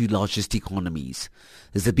world's two largest economies.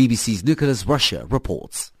 As the BBC's Nicholas Russia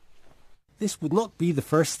reports. This would not be the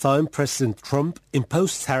first time President Trump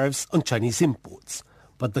imposed tariffs on Chinese imports,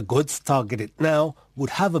 but the goods targeted now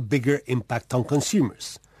would have a bigger impact on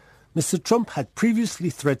consumers. Mr. Trump had previously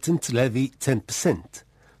threatened to levy 10%.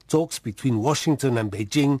 Talks between Washington and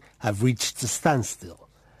Beijing have reached a standstill.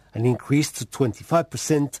 An increase to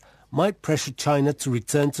 25% might pressure China to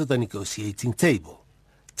return to the negotiating table.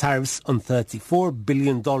 Tariffs on $34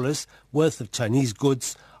 billion worth of Chinese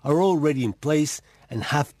goods are already in place and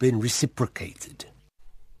have been reciprocated.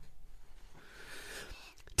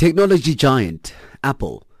 Technology giant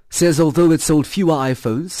Apple says although it sold fewer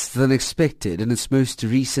iPhones than expected in its most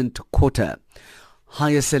recent quarter,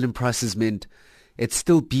 higher selling prices meant it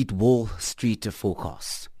still beat Wall Street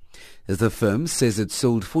forecasts. The firm says it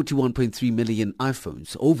sold 41.3 million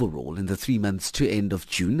iPhones overall in the 3 months to end of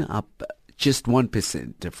June, up just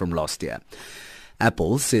 1% from last year.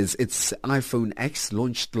 Apple says its iPhone X,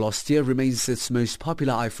 launched last year, remains its most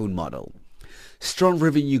popular iPhone model. Strong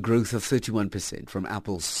revenue growth of 31% from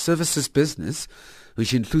Apple's services business,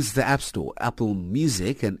 which includes the App Store, Apple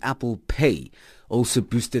Music and Apple Pay, also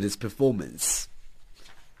boosted its performance.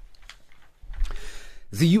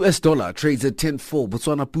 The US dollar trades at 10.4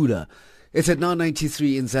 Botswana Pula. It's at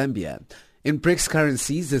 9.93 in Zambia. In BRICS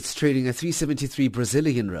currencies, it's trading at 3.73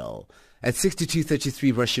 Brazilian real, at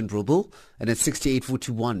 62.33 Russian ruble, and at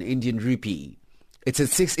 68.41 Indian rupee. It's at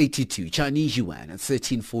 6.82 Chinese yuan, at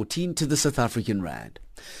 13.14 to the South African rand.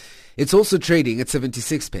 It's also trading at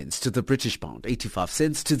 76 pence to the British pound, 85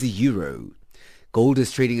 cents to the euro. Gold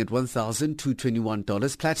is trading at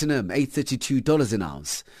 $1,221, platinum $832 an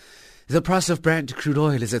ounce. The price of Brent crude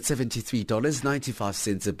oil is at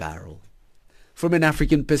 $73.95 a barrel. From an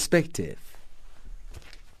African perspective.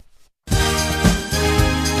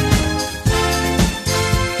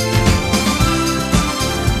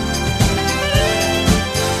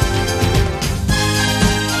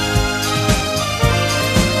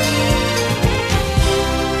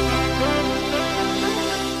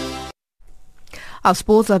 Our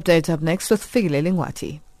sports update up next with Figile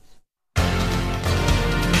Lingwati.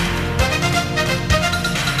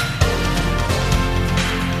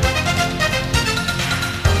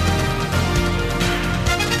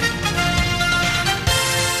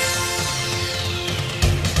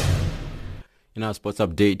 In our sports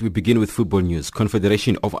update, we begin with football news.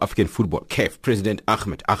 Confederation of African Football, CAF, President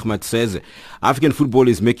Ahmed says African football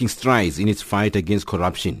is making strides in its fight against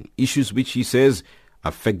corruption, issues which he says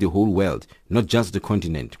affect the whole world, not just the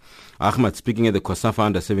continent. Ahmed, speaking at the COSAFA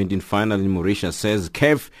Under-17 final in Mauritius, says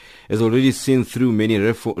CAF has already seen through many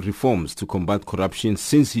reforms to combat corruption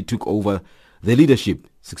since he took over the leadership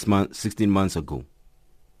 16 months ago.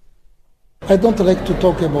 I don't like to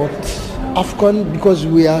talk about AFCON because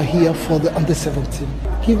we are here for the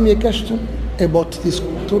Under-17. Give me a question about this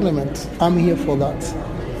tournament. I'm here for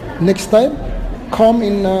that. Next time, come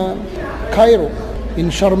in Cairo, in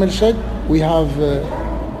Sharm el-Sheikh. We have,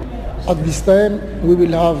 at this time, we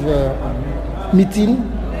will have meeting,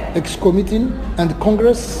 EXCO meeting, and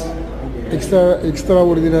Congress,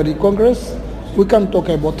 extraordinary Congress. We can talk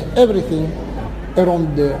about everything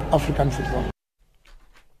around the African football.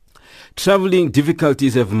 Traveling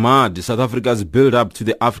difficulties have marred South Africa's build-up to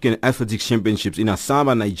the African Athletics Championships in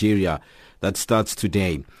Asaba, Nigeria, that starts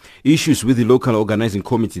today. Issues with the local organizing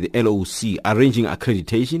committee, the LOC, arranging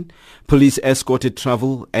accreditation, police escorted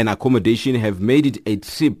travel and accommodation have made it a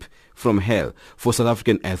trip from hell for South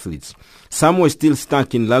African athletes. Some were still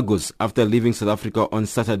stuck in Lagos after leaving South Africa on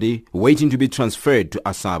Saturday, waiting to be transferred to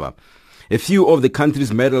Asaba. A few of the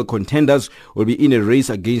country's medal contenders will be in a race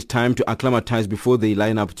against time to acclimatize before they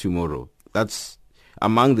line up tomorrow. That's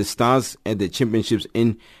among the stars at the championships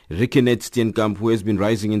in Rikenet Steenkamp, who has been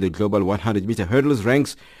rising in the global 100-meter hurdles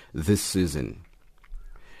ranks this season.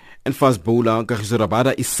 And fast bowler Kagiso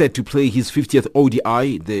Rabada is set to play his 50th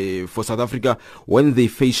ODI for South Africa when they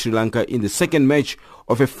face Sri Lanka in the second match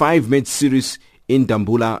of a 5-match series in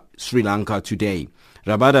Dambulla, Sri Lanka today.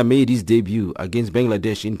 Rabada made his debut against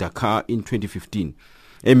Bangladesh in Dhaka in 2015,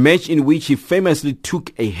 a match in which he famously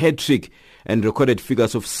took a hat-trick and recorded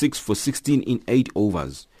figures of 6 for 16 in 8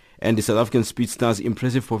 overs. And the South African speed star's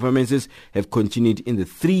impressive performances have continued in the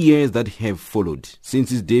 3 years that have followed.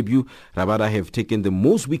 Since his debut, Rabada have taken the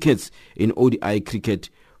most wickets in ODI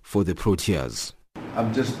cricket for the Proteas.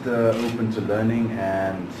 I'm just open to learning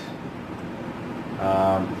and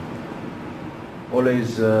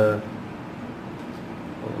always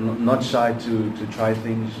not shy to try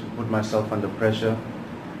things, put myself under pressure.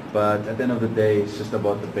 But at the end of the day, it's just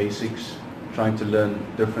about the basics, trying to learn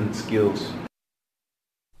different skills.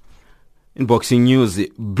 In boxing news,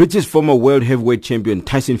 British former world heavyweight champion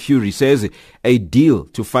Tyson Fury says a deal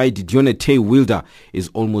to fight Deontay Wilder is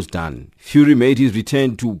almost done. Fury made his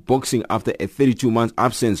return to boxing after a 32-month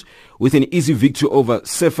absence with an easy victory over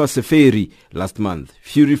Sefa Seferi last month.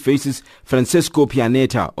 Fury faces Francesco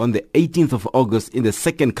Pianeta on the 18th of August in the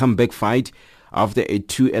second comeback fight after a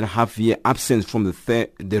 2.5-year absence from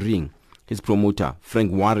the ring. His promoter,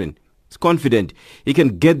 Frank Warren, is confident he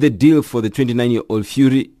can get the deal for the 29-year-old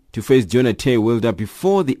Fury to face Deontay Wilder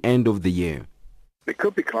before the end of the year. It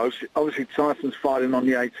could be close. Obviously, Tyson's fighting on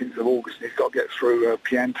the 18th of August. He's got to get through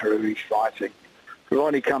Pianta, who he's fighting.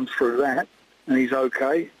 Provided he comes through that and he's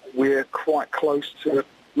okay, we're quite close to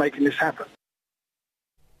making this happen.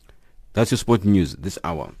 That's your sport news this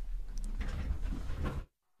hour.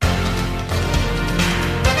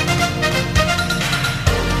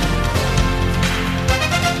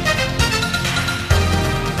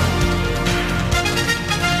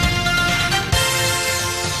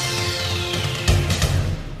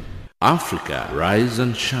 Africa, rise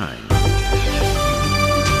and shine.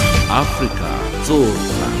 Africa,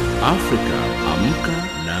 zorka. Africa, amka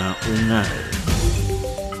na ungae.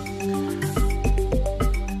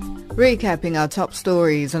 Recapping our top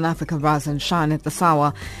stories on Africa Rise and Shine at this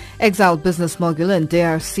hour, exiled business mogul and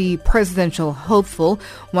DRC presidential hopeful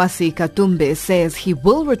Mwasi Katumbe says he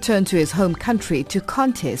will return to his home country to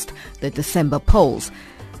contest the December polls.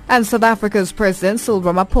 And South Africa's President Cyril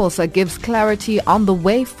Ramaphosa gives clarity on the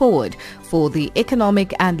way forward for the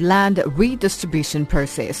economic and land redistribution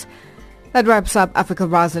process. That wraps up Africa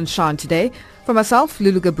Rise and Shine today. For myself,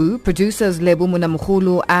 Lulu Gabu, producers Lebu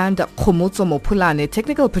Munamukulu and Khomotso Mopulane,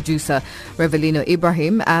 technical producer Revelino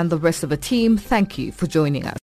Ibrahim, and the rest of the team, thank you for joining us.